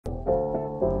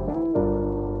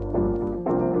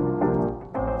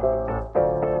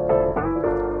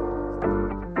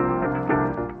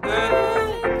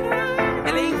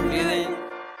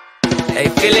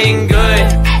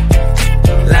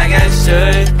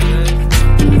should.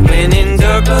 When in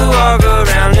dark, I walk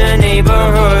around the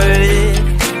neighborhood,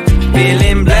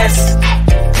 feeling blessed,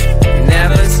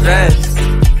 never stressed.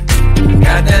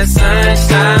 Got that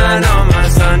sunshine on my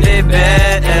Sunday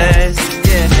best.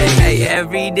 Yeah, hey,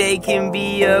 every day can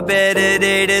be a better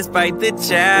day despite the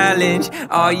challenge.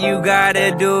 All you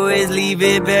gotta do is leave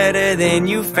it better than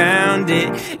you found it.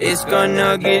 It's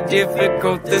gonna get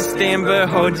difficult to stand, but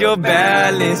hold your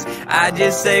balance. I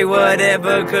just say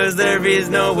whatever, cause there is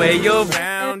no way you're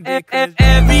around it. Cause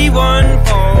everyone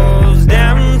falls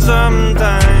down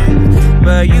sometimes,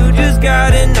 but you just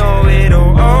gotta know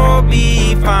it'll all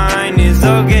be fine. It's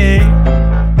okay.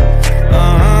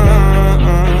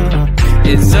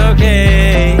 It's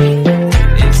okay.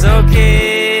 It's okay.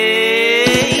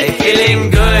 Hey, feeling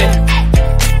good,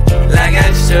 like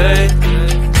I should.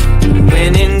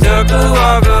 When in dark, I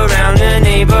walk around the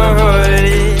neighborhood,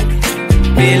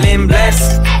 feeling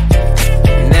blessed,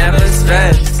 never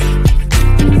stressed.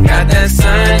 Got that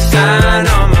sunshine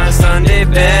on my Sunday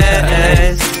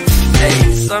best. Hey,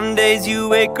 some days you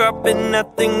wake up and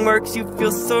nothing works, you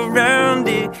feel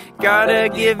surrounded. Gotta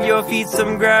give your feet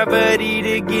some gravity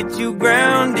to get you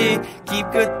grounded.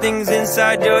 Keep good things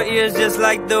inside your ears just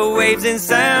like the waves and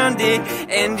sound it.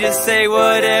 And just say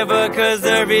whatever, cause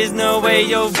there is no way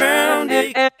you're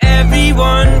grounded.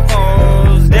 Everyone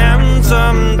falls down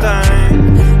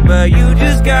sometime, but you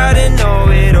just gotta know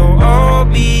it'll all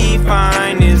be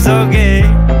fine. It's okay.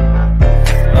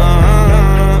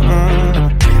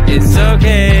 It's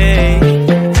okay.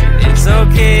 It's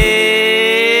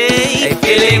okay. Hey,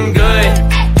 feeling good,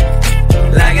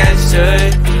 like I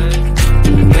should.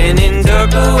 When in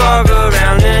dark, I walk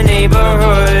around the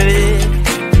neighborhood,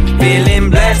 feeling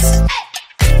blessed,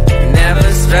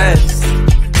 never stressed.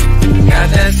 Got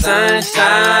that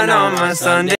sunshine on my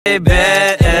Sunday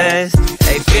best.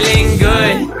 Hey, feeling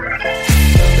good,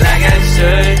 like I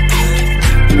should.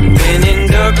 When in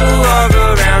dark, I walk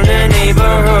around the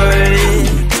neighborhood,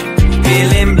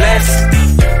 feeling blessed,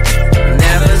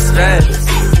 never stressed.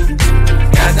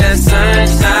 Got that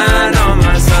sunshine on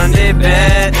my Sunday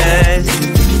best.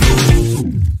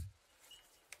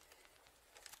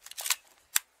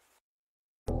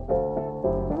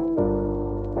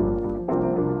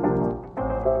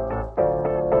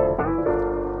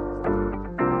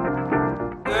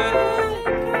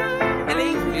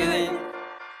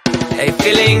 Hey,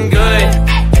 feeling good,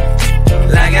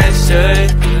 like I should.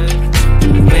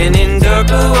 When in dark,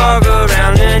 I walk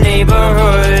around the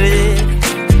neighborhood,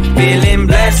 feeling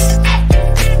blessed,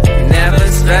 never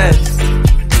stressed.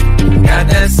 Got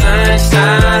that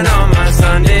sunshine on my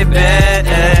Sunday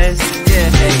best. Yeah,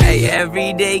 hey,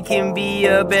 every day can be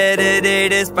a better day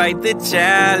despite the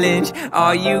challenge.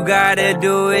 All you gotta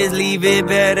do is leave it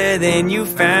better than you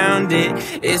found it.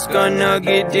 It's gonna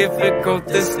get difficult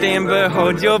to stand, but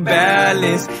hold your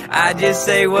balance. I just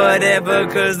say whatever,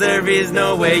 cause there is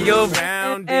no way you're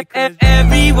around it. Cause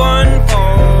everyone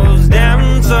falls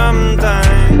down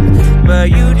sometimes, but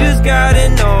you just gotta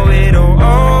know it'll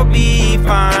all be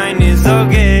fine. It's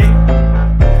okay.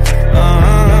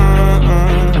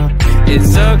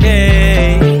 It's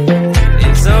okay.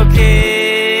 It's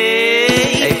okay.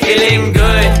 Hey, feeling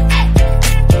good,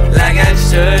 like I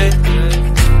should.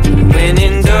 When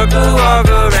in dark, I walk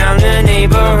around the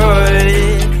neighborhood,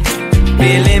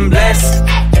 feeling blessed,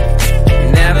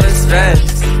 never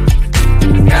stressed.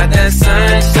 Got that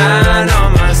sunshine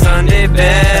on my Sunday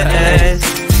best.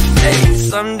 Hey,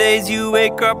 some days you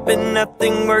wake up and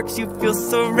nothing works, you feel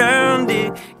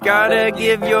surrounded. Gotta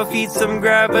give your feet some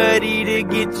gravity to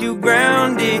get you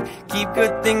grounded. Keep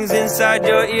good things inside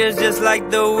your ears just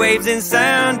like the waves and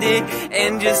sound it.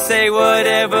 And just say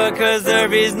whatever, cause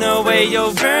there is no way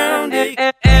you're grounded.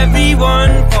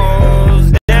 Everyone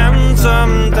falls down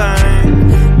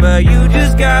sometime, but you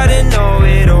just gotta know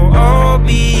it'll all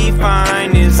be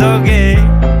fine. It's okay.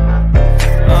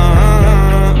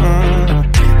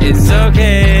 It's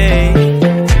okay.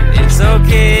 It's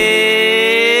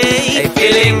okay. Hey,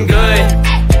 feeling good,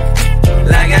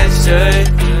 like I should.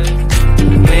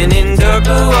 When in dark, I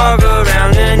walk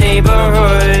around the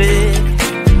neighborhood,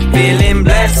 feeling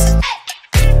blessed,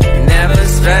 never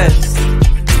stressed.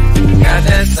 Got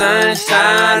that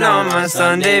sunshine on my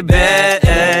Sunday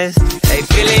best. Hey,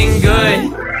 feeling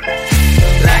good,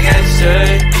 like I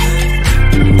should.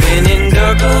 When in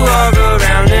dark, I walk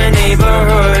around the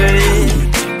neighborhood,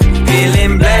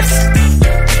 feeling blessed,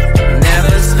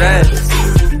 never stressed.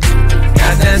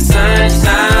 Got that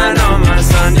sunshine on my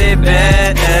Sunday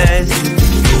best.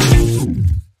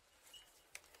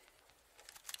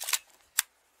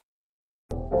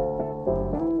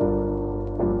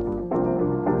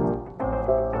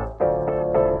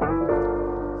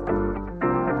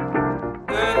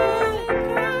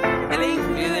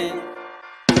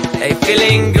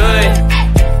 feeling good,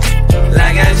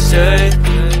 like I should.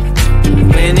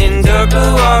 When in dark,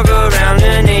 I walk around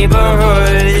the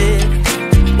neighborhood.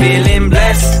 Feeling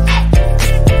blessed,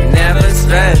 never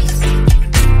stressed.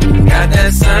 Got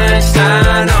that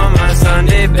sunshine on my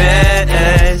Sunday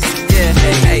best. Yeah,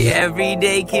 hey, every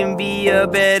day can be a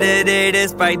better day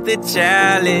despite the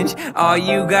challenge. All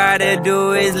you gotta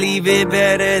do is leave it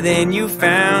better than you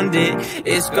found it.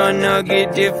 It's gonna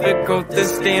get difficult to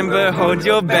stand, but hold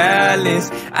your balance.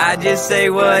 I just say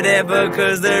whatever,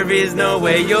 cause there is no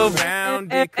way you're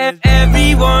around it. Cause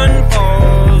everyone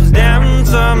falls down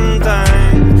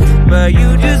sometime, but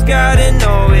you just gotta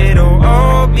know it'll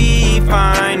all be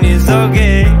fine. It's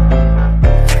okay.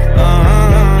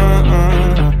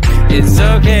 It's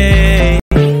okay.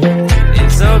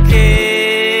 It's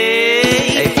okay.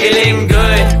 Hey, feeling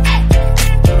good,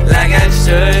 like I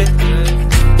should.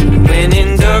 When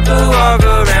in dark, I walk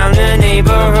around the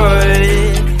neighborhood.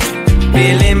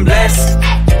 Feeling blessed,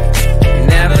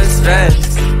 never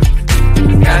stressed.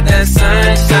 Got that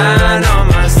sunshine on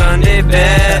my Sunday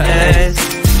best.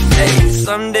 Hey,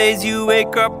 some days you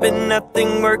wake up and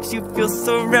nothing works, you feel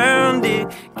surrounded.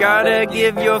 Gotta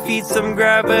give your feet some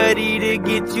gravity to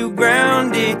get you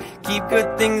grounded. Keep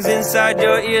good things inside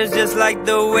your ears just like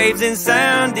the waves and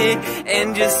sound it.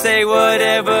 And just say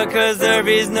whatever, cause there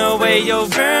is no way you're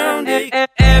grounded.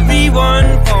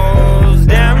 Everyone falls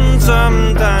down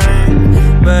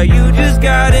sometime, but you just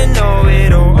gotta know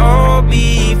it'll all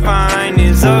be fine.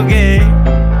 It's okay.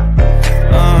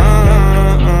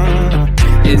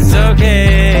 It's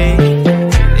okay.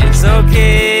 It's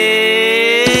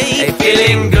okay. Hey,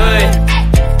 feeling good,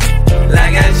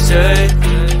 like I should.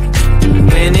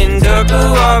 When in dark, I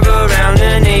walk around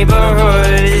the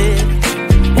neighborhood.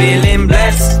 Feeling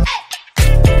blessed,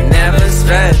 never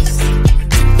stressed.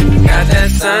 Got that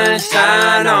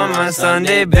sunshine on my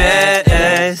Sunday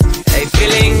best. Hey,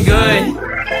 feeling good,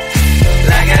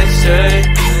 like I should.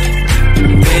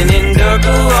 When in dark, I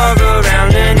walk around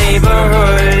the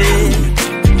neighborhood.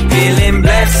 Feeling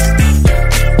blessed,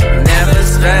 never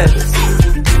stressed.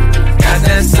 Got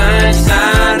that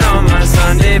sunshine on my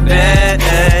Sunday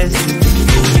best.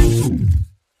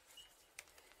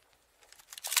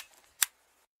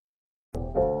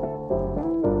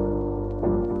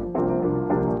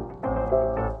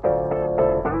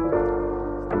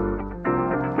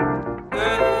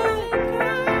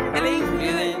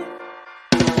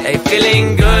 Hey,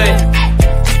 feeling good,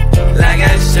 like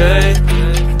I should.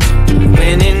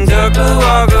 When in dark, I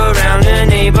walk around the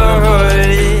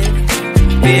neighborhood.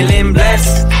 Feeling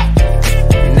blessed,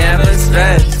 never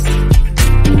stressed.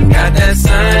 Got that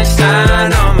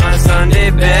sunshine on my Sunday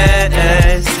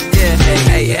best. Yeah,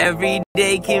 hey, every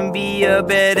day can be a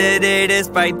better day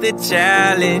despite the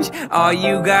challenge. All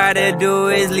you gotta do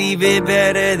is leave it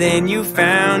better than you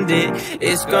found it.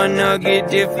 It's gonna get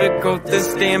difficult to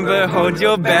stand, but hold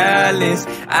your balance.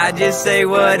 I just say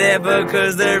whatever,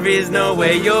 cause there is no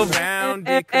way you're around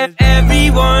it. Cause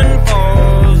everyone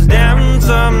falls down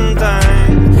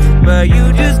sometime, but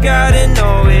you just gotta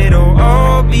know it'll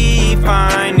all be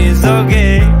fine. It's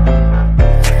okay.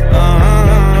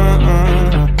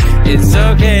 It's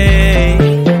okay.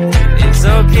 It's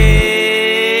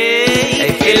okay.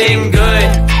 Hey, feeling good,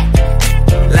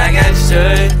 like I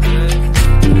should.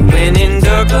 When in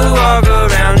dark, I walk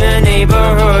around the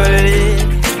neighborhood.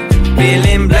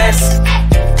 Feeling blessed,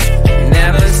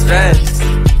 never stressed.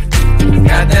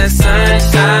 Got that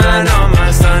sunshine on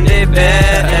my Sunday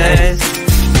best.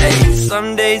 Hey,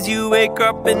 some days you wake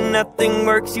up and nothing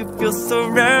works, you feel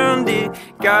surrounded.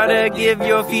 Gotta give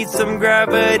your feet some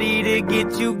gravity to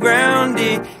get you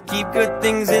grounded. Keep good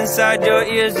things inside your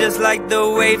ears just like the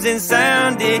waves and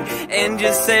sound it. And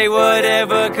just say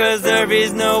whatever, cause there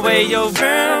is no way you're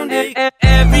grounded.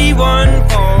 Everyone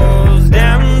falls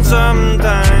down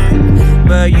sometime,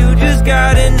 but you just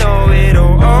gotta know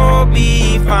it'll all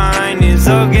be fine. It's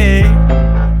okay.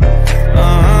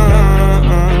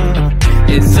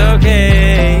 It's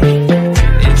okay.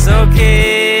 It's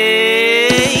okay.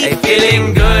 Hey,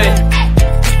 feeling good,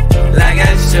 like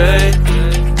I should.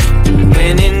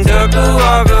 When in dark, I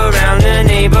walk around the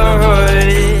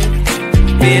neighborhood.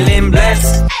 Feeling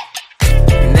blessed,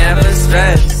 never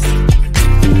stressed.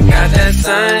 Got that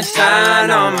sunshine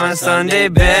on my Sunday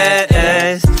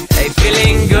best. Hey,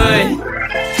 feeling good,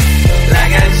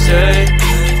 like I should.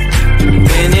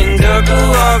 When in dark, I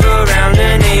walk around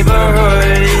the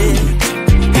neighborhood.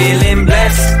 Feeling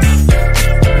blessed,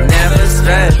 never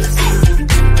stressed.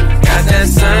 Got that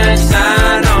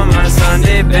sunshine on my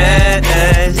Sunday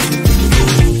best.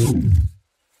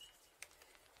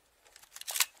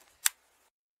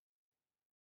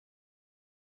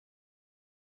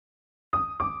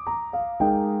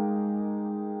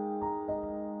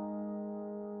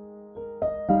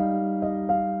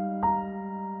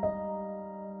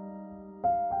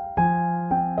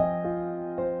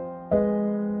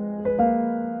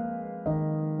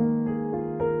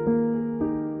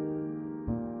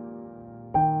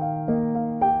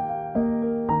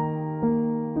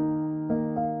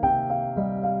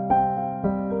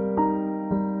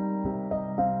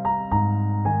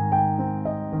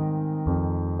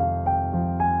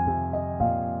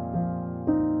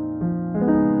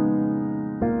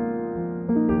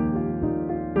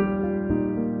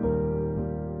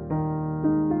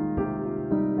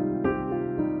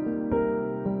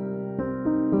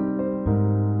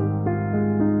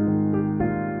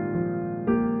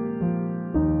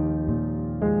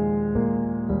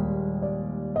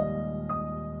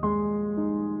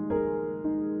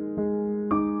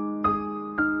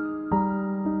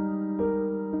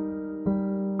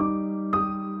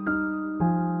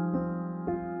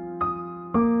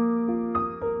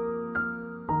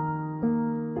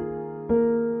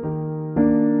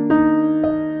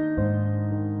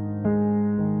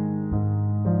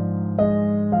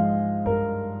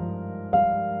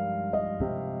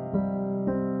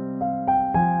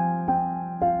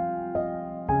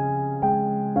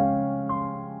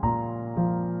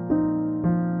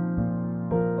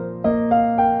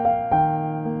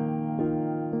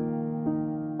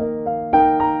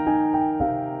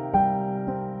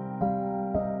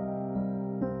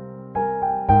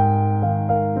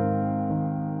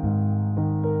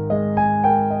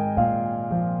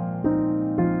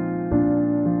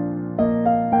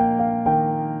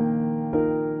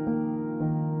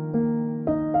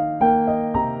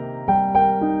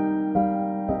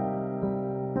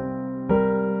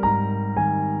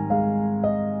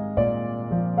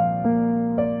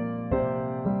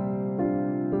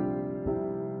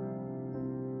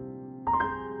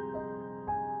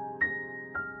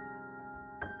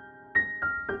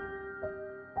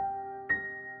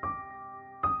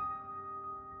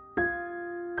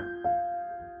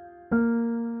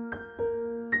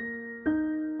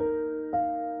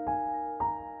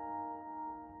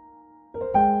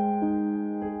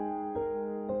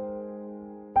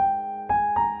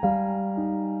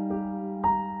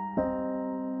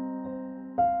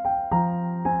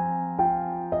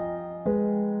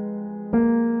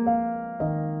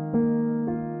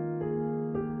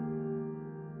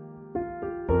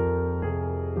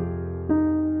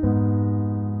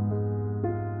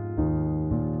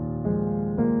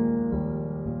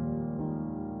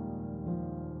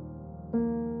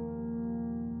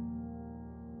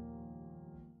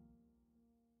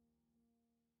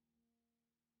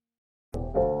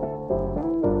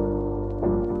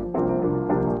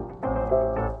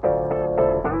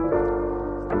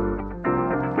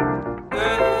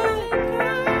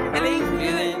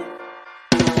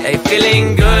 Hey,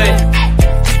 feeling good,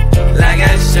 like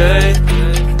I should.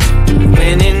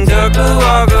 When in dark, I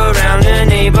walk around the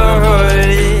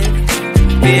neighborhood.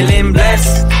 Feeling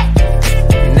blessed,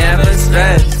 never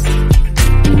stressed.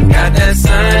 Got that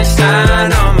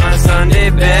sunshine on my Sunday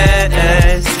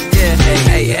best. Yeah.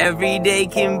 Hey, every day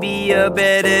can be a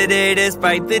better day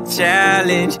despite the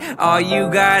challenge. All you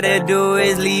gotta do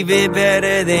is leave it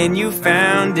better than you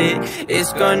found it.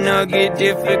 It's gonna get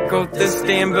difficult to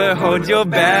stand, but hold your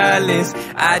balance.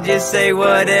 I just say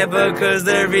whatever, cause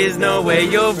there is no way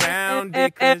you're around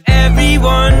it.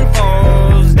 Everyone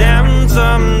falls down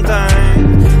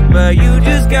sometimes, but you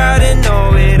just gotta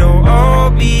know it'll all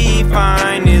be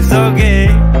fine. It's okay.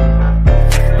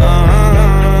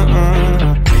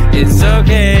 It's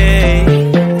okay.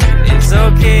 It's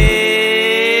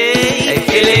okay. Hey,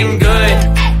 feeling good,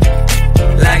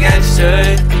 like I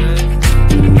should.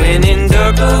 When in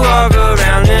dark, I walk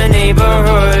around the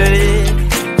neighborhood.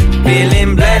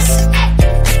 Feeling blessed,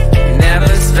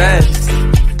 never stressed.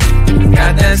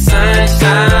 Got that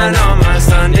sunshine on my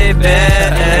Sunday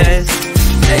best.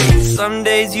 Hey, some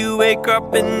days you wake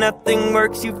up and nothing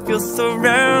works, you feel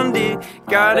surrounded.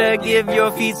 Gotta give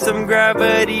your feet some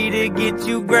gravity to get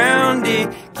you grounded.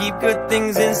 Keep good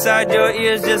things inside your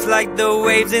ears just like the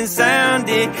waves and sound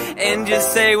it. And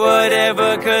just say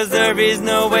whatever, cause there is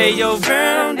no way you're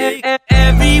grounded.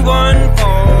 Everyone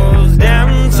falls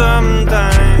down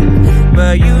sometimes,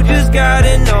 but you just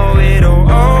gotta know it'll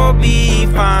all be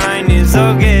fine. It's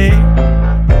okay.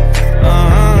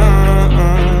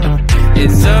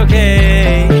 It's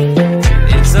okay.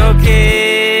 It's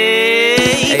okay.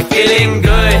 Hey, feeling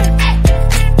good,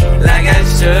 like I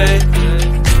should.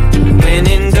 When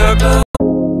in dark.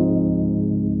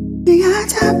 We got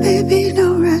time, baby,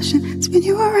 no rushing. Spin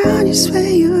you around, you swear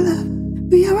you love.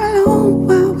 We are alone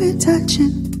while we're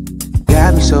touching.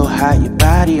 Got me so hot, your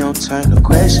body on turn. No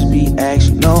questions be asked,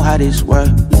 you know how this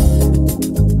work.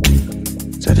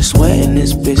 So the sweat in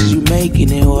this bitch, you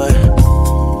making it work.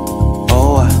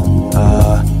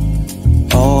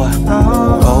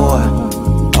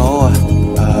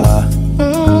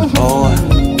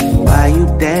 Why you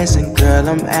dancing, girl?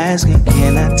 I'm asking,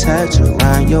 can I touch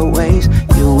around your waist?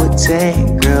 You a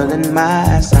 10, girl, in my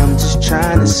eyes. I'm just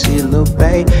trying to see a little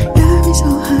babe. Got me so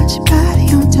hot, your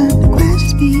body on turn. The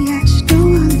questions be asked, you know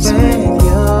how this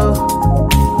work.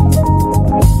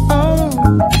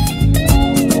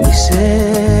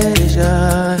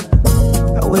 Decision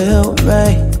I will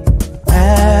make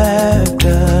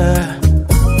after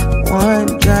one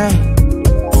drink.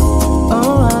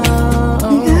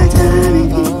 We got time and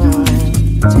you know it.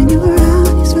 Spin you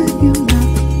around, you swear you love.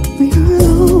 We are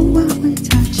alone while we're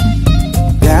touching.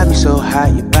 Got me so hot,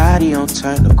 your body on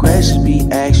turn. No questions be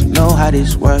asked, you know how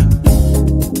this work.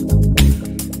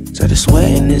 So the sweat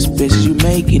in this bitch, you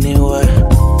making it work.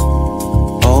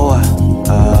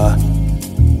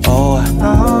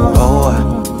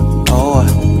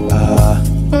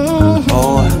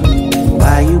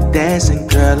 Why you dancing,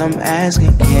 girl? I'm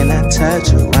asking, can I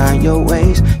touch around your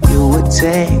waist? You a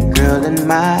 10, girl, in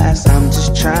my eyes. I'm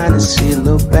just trying to see a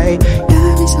little babe.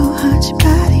 Got me so hot, your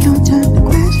body on turn. The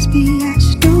questions be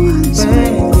asked, you know how this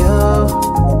work.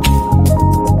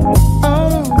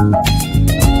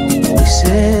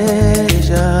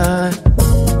 Decision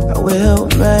I will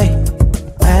make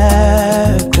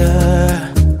after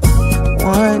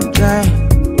one drink.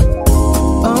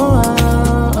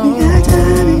 We got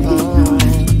time and you know it.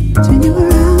 Spin you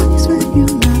around, you swear you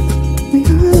love. We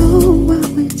are alone while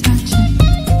we're touching.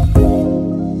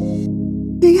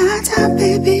 We got time,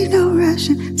 baby, no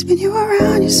rushing. Spin you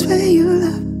around, you swear you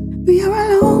love. We are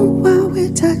alone while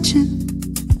we're touching.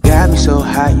 Got me so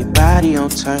hot, your body on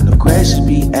turn. No questions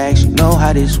be asked, you know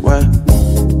how this work.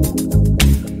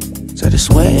 So the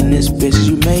sweat in this bitch,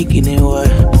 you making it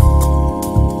work.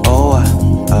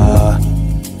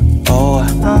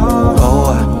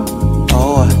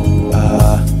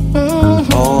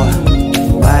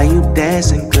 Why you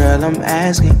dancing, girl? I'm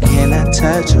asking, can I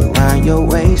touch around your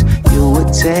waist? You a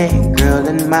 10, girl,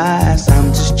 in my eyes.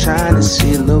 I'm just trying to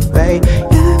see a little babe.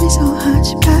 Got me so hot,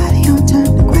 your body on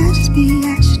turn. The questions be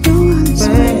asked, you know how this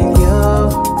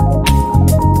work.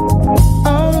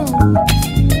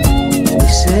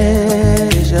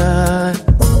 Decision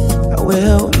I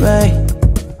will make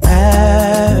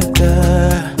after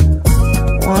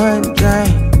one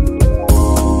drink.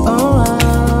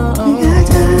 We got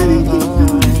time and you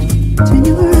know it. Spin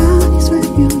you around, you swear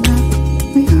you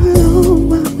love. We are alone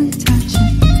while we're touching.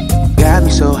 Got me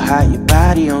so hot, your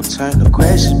body on turn. No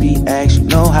questions be asked, you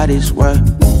know how this work.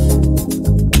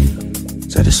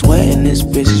 So the sweat in this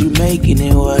bitch, you making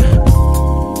it work.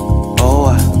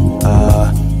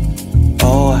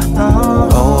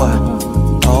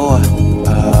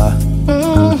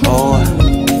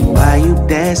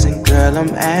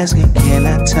 I'm asking, can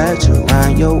I touch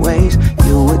around your waist?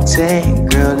 You a 10,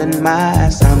 girl, in my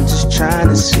eyes, I'm just trying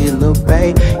to see, little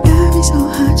babe. Got me so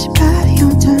hot, your body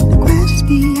on turn. The questions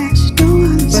be asked, you know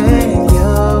I'm this way.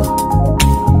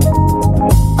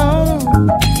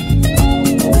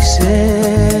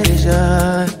 Decision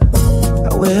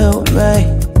I will make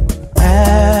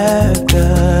after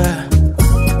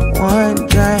one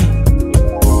drink.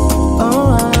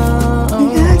 We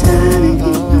got time and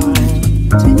keep going.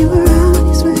 Turn you around,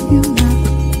 you swear you love.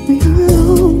 We are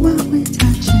alone while we're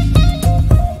touching.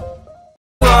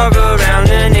 Walk around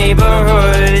the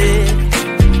neighborhood,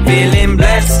 feeling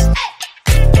blessed,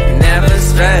 never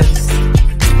stressed.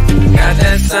 Got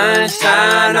that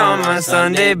sunshine on my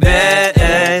Sunday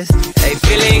best. Hey,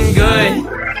 feeling good,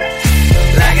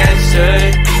 like I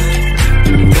should.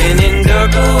 When in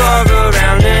dark, walk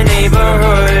around the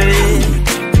neighborhood,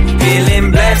 feeling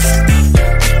blessed,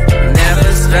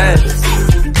 never stressed.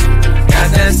 Got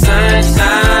that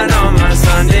sunshine on my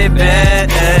Sunday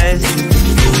best.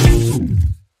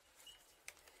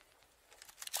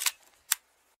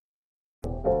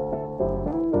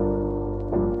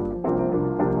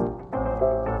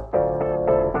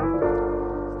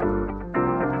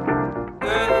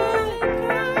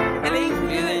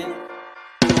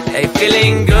 Hey,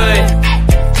 feeling good,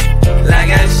 like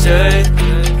I should.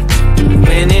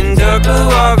 When in dark,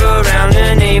 walk around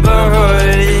the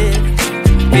neighborhood,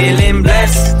 feeling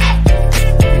blessed,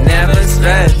 never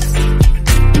stressed.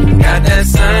 Got that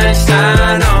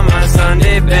sunshine on my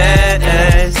Sunday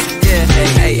best. Yeah,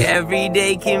 hey, every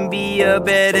day can be a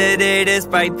better day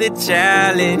despite the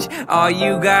challenge. All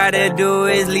you gotta do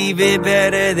is leave it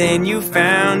better than you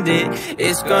found it.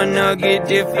 It's gonna get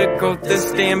difficult to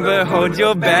stand, but hold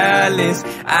your balance.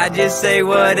 I just say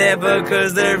whatever,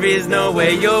 cause there is no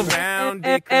way you're around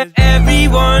it.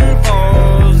 Everyone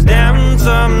falls down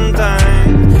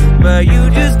sometimes, but you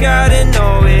just gotta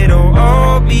know it'll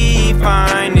all be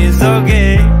fine. It's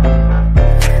okay.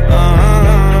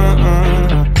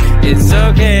 It's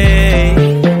okay.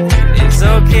 It's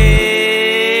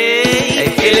okay. Hey,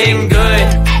 feeling good,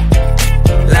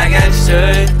 like I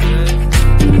should.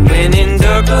 When in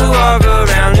dark, walk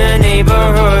around the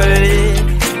neighborhood,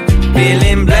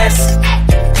 feeling blessed,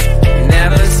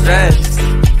 never stressed.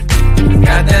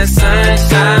 Got that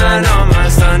sunshine on my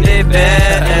Sunday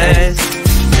best.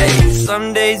 Hey,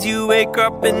 some days you wake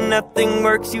up and nothing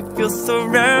works, you feel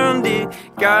surrounded.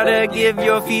 Gotta give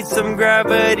your feet some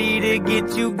gravity to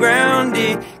get you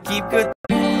grounded. Keep good.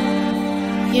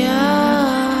 Yeah.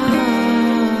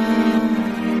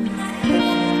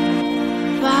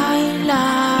 Baila,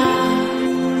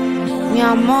 mi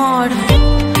amor,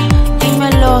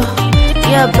 dímelo.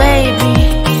 Yeah, baby,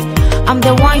 I'm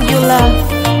the one you love.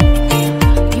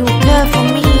 You care for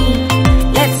me,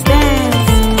 let's dance.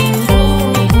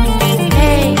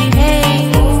 Hey, hey,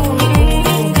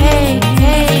 hey,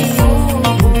 hey.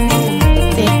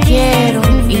 Te quiero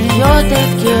y yo te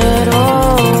quiero.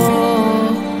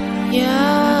 Yeah.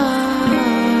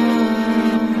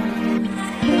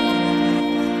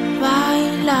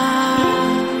 Baila,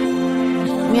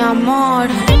 mi amor,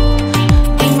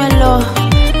 dímelo.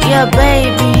 Yeah,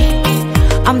 baby,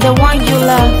 I'm the one you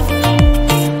love.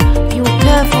 You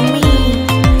care for me,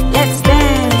 let's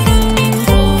dance.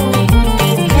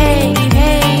 Hey,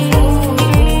 hey,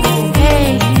 hey,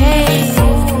 hey.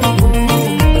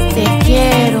 Te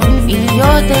quiero y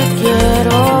yo te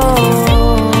quiero.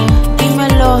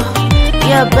 Dímelo,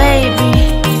 yeah, baby,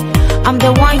 I'm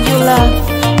the one you love.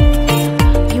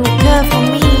 You care for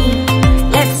me,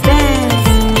 let's dance.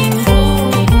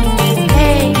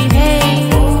 Hey, hey,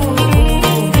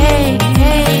 hey,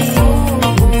 hey.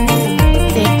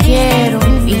 Te quiero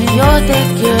y yo te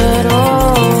quiero.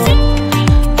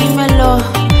 Dímelo,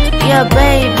 yeah,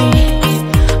 baby,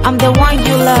 I'm the one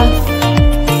you love.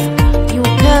 You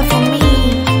care for me,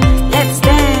 let's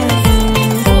dance.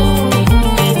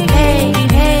 Hey,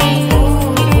 hey,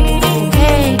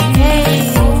 hey, hey.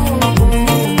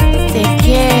 Te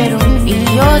quiero y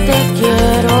yo te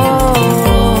quiero.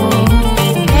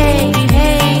 Hey,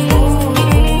 hey,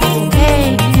 hey,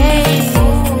 hey.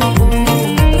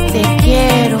 Te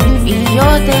quiero y yo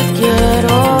te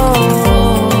quiero.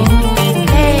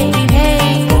 Hey, hey,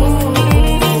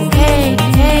 hey,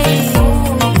 hey.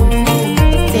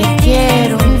 Te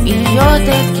quiero y yo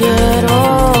te quiero.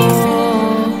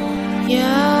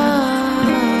 Yeah.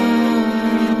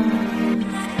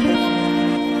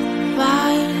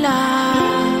 Baila,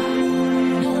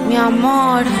 mi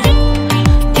amor,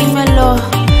 dímelo.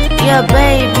 Yeah,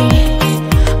 baby,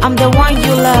 I'm the one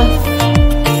you love.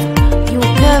 You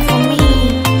care for me,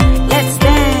 let's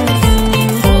dance.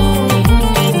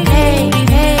 Hey,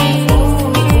 hey,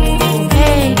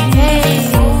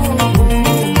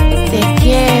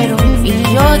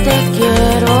 te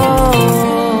quiero.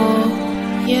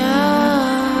 Yeah.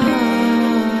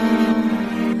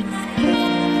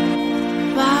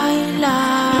 Baila,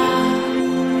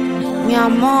 mi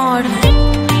amor,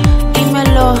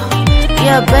 dímelo.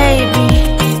 Yeah, baby,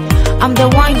 I'm the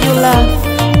one you love.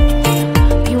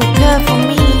 You care for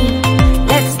me.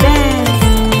 Let's dance.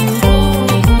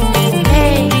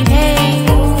 Hey, hey,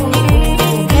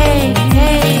 hey,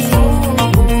 hey.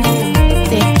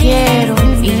 Te quiero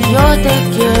y yo te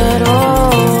quiero.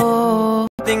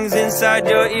 Things inside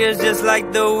your ears just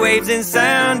like the waves and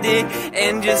sound it.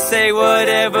 And just say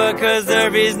whatever, cause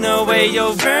there is no way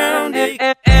you'll drown it.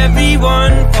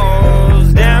 Everyone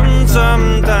falls down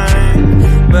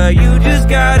sometime, but you just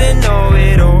gotta know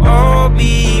it'll all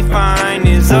be fine.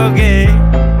 It's okay.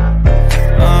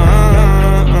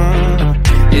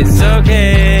 It's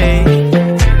okay.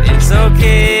 It's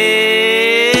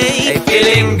okay. Hey,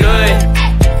 feeling good,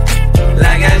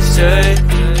 like I should.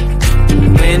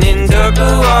 When in dark, I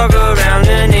walk around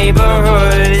the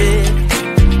neighborhood.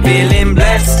 Feeling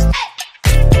blessed,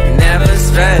 never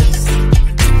stressed.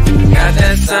 Got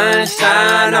that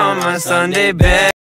sunshine on my Sunday best.